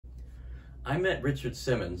I met Richard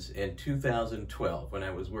Simmons in 2012 when I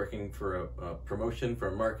was working for a promotion for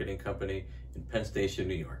a marketing company in Penn Station,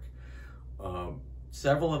 New York.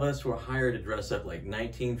 Several of us were hired to dress up like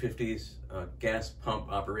 1950s gas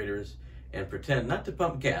pump operators and pretend not to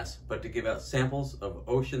pump gas, but to give out samples of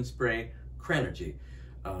Ocean Spray Cranergy.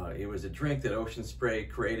 It was a drink that Ocean Spray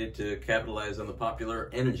created to capitalize on the popular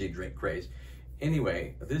energy drink craze.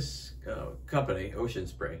 Anyway, this company, Ocean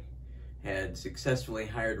Spray, had successfully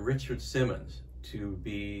hired Richard Simmons to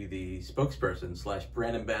be the spokesperson slash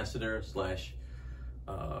brand ambassador slash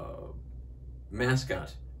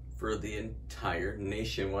mascot for the entire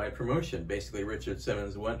nationwide promotion. Basically, Richard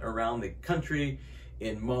Simmons went around the country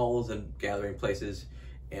in malls and gathering places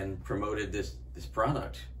and promoted this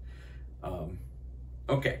product.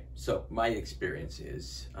 Okay, so my experience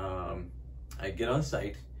is I get on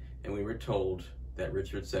site and we were told that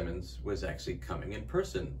Richard Simmons was actually coming in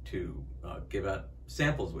person to give out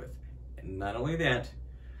samples with. And not only that,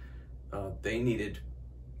 they needed,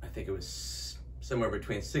 I think it was somewhere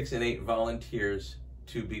between 6 and 8 volunteers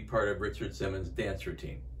to be part of Richard Simmons' dance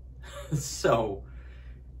routine. So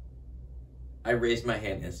I raised my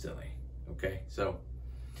hand instantly, okay? So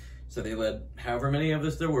they led however many of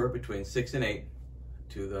us there were, between 6 and 8,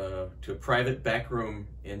 to a private back room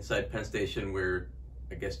inside Penn Station where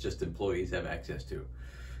I guess just employees have access to.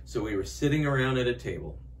 So we were sitting around at a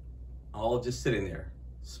table, all just sitting there.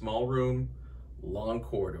 Small room, long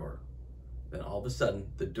corridor. Then all of a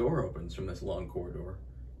sudden, the door opens from this long corridor,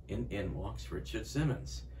 and in walks Richard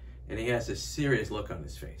Simmons. And he has this serious look on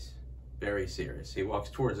his face, very serious. He walks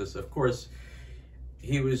towards us. Of course,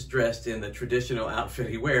 he was dressed in the traditional outfit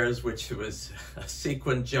he wears, which was a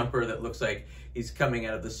sequin jumper that looks like he's coming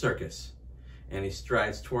out of the circus. And he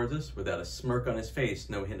strides towards us without a smirk on his face,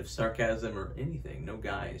 no hint of sarcasm or anything, no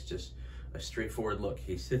guise, just a straightforward look.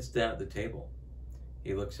 He sits down at the table.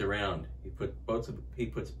 He looks around. He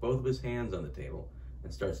puts both of his hands on the table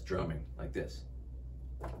and starts drumming like this.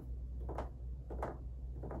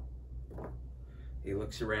 He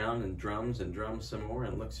looks around and drums some more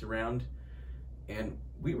and looks around. And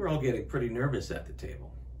we were all getting pretty nervous at the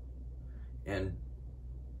table. And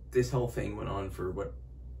this whole thing went on for what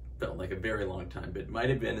felt like a very long time, but it might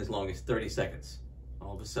have been as long as 30 seconds.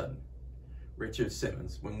 All of a sudden, Richard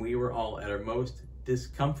Simmons, when we were all at our most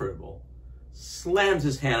discomfortable, slams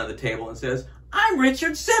his hand on the table and says, "I'm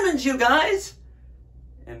Richard Simmons, you guys!"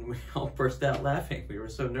 And we all burst out laughing. We were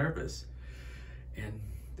so nervous. And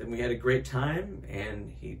then we had a great time,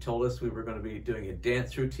 and he told us we were going to be doing a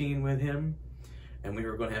dance routine with him, and we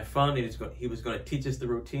were going to have fun. He was going to teach us the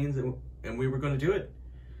routines, and we were going to do it.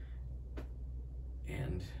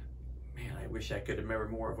 And man, I wish I could remember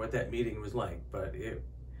more of what that meeting was like, but it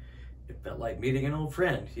felt like meeting an old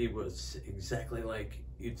friend. He was exactly like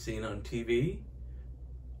you'd seen on TV,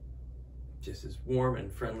 just as warm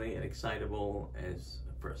and friendly and excitable as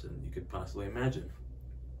a person you could possibly imagine.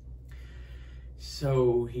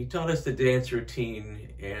 So he taught us the dance routine,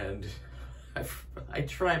 and I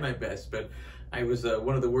tried my best, but I was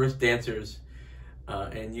one of the worst dancers.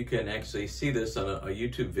 And you can actually see this on a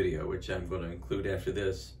YouTube video, which I'm going to include after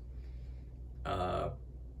this. Yeah,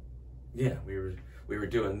 we were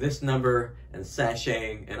doing this number and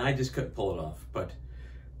sashaying, and I just couldn't pull it off. But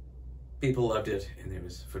people loved it, and there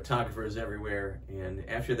was photographers everywhere. And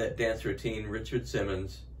after that dance routine, Richard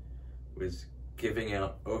Simmons was giving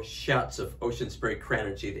out shots of Ocean Spray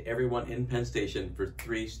Cranergy to everyone in Penn Station for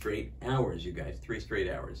 3 straight hours, you guys, 3 straight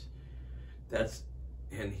hours.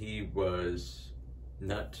 And he was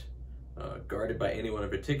not guarded by anyone in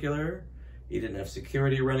particular. He didn't have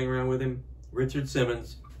security running around with him. Richard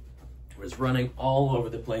Simmons was running all over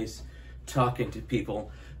the place, talking to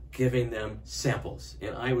people, giving them samples.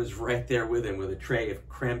 And I was right there with him with a tray of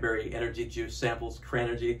cranberry energy juice samples,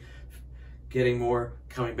 Cranergy, getting more,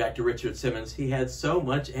 coming back to Richard Simmons. He had so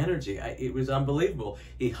much energy. It was unbelievable.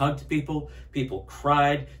 He hugged people. People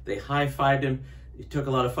cried. They high-fived him. He took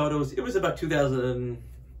a lot of photos. It was about 2000.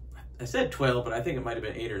 I said 12, but I think it might have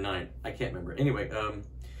been 8 or 9. I can't remember. Anyway,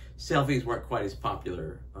 selfies weren't quite as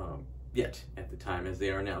popular yet at the time as they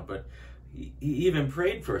are now. But he even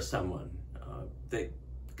prayed for someone.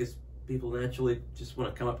 Because people naturally just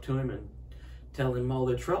want to come up to him and tell him all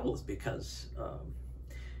their troubles, because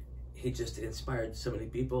he just inspired so many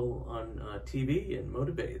people on TV and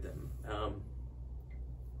motivated them.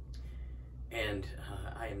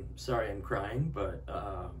 I'm sorry I'm crying, but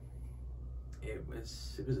it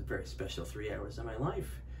was a very special 3 hours of my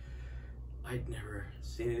life. I'd never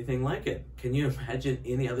seen anything like it. Can you imagine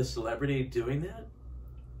any other celebrity doing that?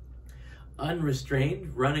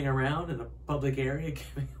 Unrestrained, running around in a public area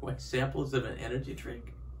giving away samples of an energy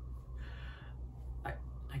drink?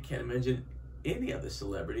 I can't imagine any other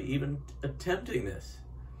celebrity even attempting this.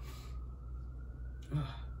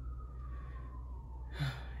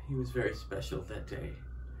 He was very special that day.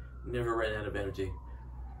 Never ran out of energy.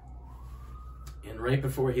 And right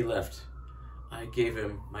before he left, I gave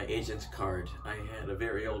him my agent's card. I had a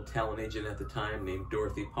very old talent agent at the time named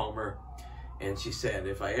Dorothy Palmer, and she said,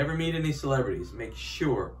 if I ever meet any celebrities, make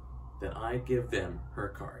sure that I give them her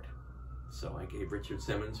card. So I gave Richard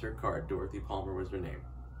Simmons her card. Dorothy Palmer was her name.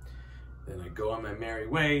 Then I go on my merry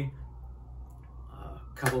way. A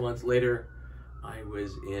couple months later, I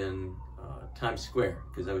was in Times Square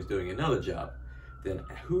because I was doing another job. Then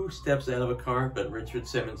who steps out of a car but Richard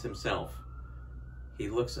Simmons himself? He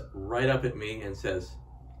looks right up at me and says,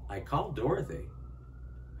 I called Dorothy.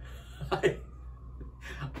 I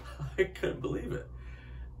couldn't believe it.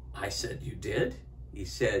 I said, you did? He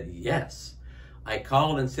said, yes. I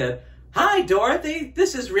called and said, hi, Dorothy,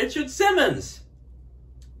 this is Richard Simmons.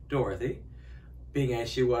 Dorothy, being as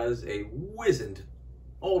she was a wizened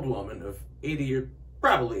old woman of 80 or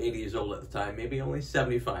probably 80 years old at the time, maybe only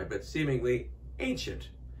 75, but seemingly ancient,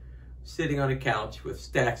 sitting on a couch with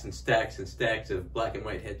stacks and stacks and stacks of black and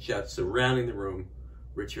white headshots surrounding the room.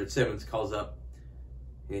 Richard Simmons calls up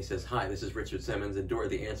and he says, hi, this is Richard Simmons. And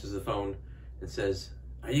Dorothy answers the phone and says,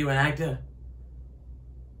 are you an actor?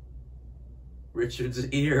 Richard's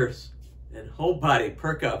ears and whole body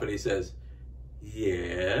perk up and he says,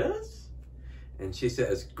 yes. And she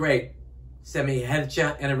says, great, send me a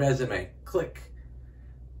headshot and a resume. Click.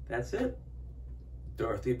 That's it.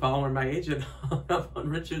 Dorothy Palmer, my agent, hung up on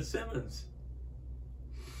Richard Simmons.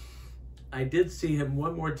 I did see him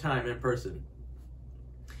one more time in person.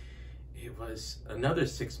 It was another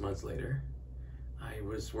 6 months later. I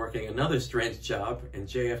was working another strange job in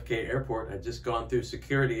JFK Airport. I'd just gone through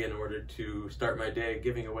security in order to start my day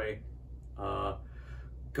giving away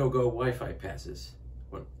go-go Wi-Fi passes.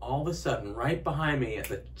 When all of a sudden, right behind me at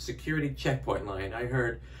the security checkpoint line, I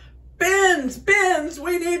heard, bins, bins,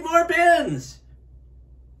 we need more bins.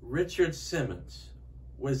 Richard Simmons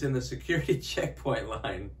was in the security checkpoint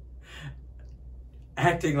line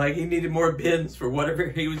acting like he needed more bins for whatever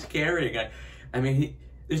he was carrying. I mean,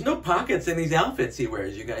 there's no pockets in these outfits he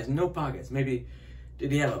wears, you guys, no pockets. Maybe,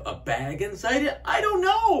 did he have a bag inside it? I don't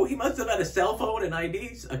know. He must have had a cell phone and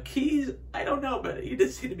IDs, a keys, I don't know, but he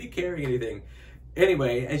didn't seem to be carrying anything.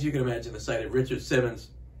 Anyway, as you can imagine, the sight of Richard Simmons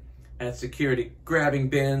at security grabbing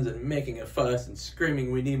bins and making a fuss and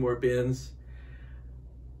screaming, we need more bins.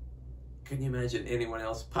 Can you imagine anyone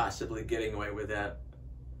else possibly getting away with that?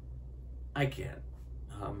 I can't.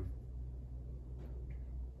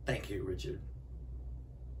 Thank you, Richard.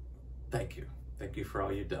 Thank you. Thank you for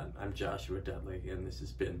all you've done. I'm Joshua Dudley, and this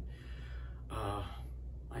has been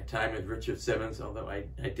my time with Richard Simmons, although I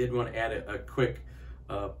did want to add a quick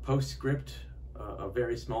postscript of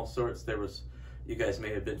very small sorts. There was, you guys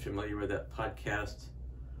may have been familiar with that podcast,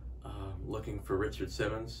 Looking for Richard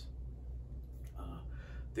Simmons.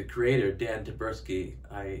 The creator, Dan Taberski,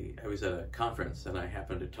 I was at a conference and I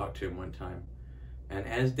happened to talk to him one time. And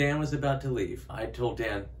as Dan was about to leave, I told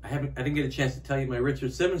Dan, I didn't get a chance to tell you my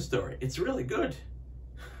Richard Simmons story. It's really good.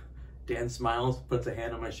 Dan smiles, puts a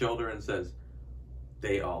hand on my shoulder and says,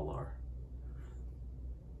 they all are.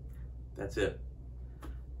 That's it.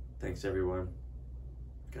 Thanks, everyone.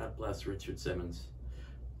 God bless Richard Simmons.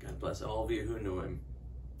 God bless all of you who knew him.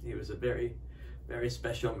 He was a very, very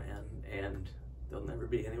special man, and there'll never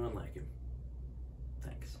be anyone like him.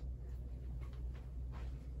 Thanks.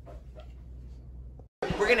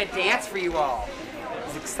 We're gonna dance for you all.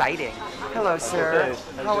 It's exciting. Hello, sir.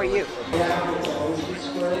 How are you?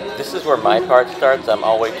 This is where my part starts. I'm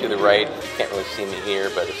all the way to the right. You can't really see me here,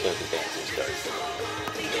 but as soon as the dancing starts.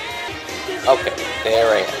 Okay,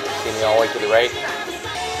 there I am. See me all the way to the right?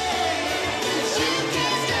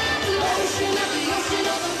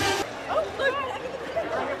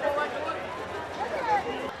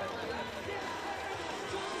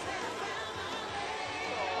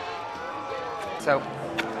 So,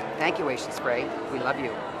 thank you, Ocean Spray. We love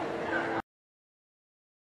you.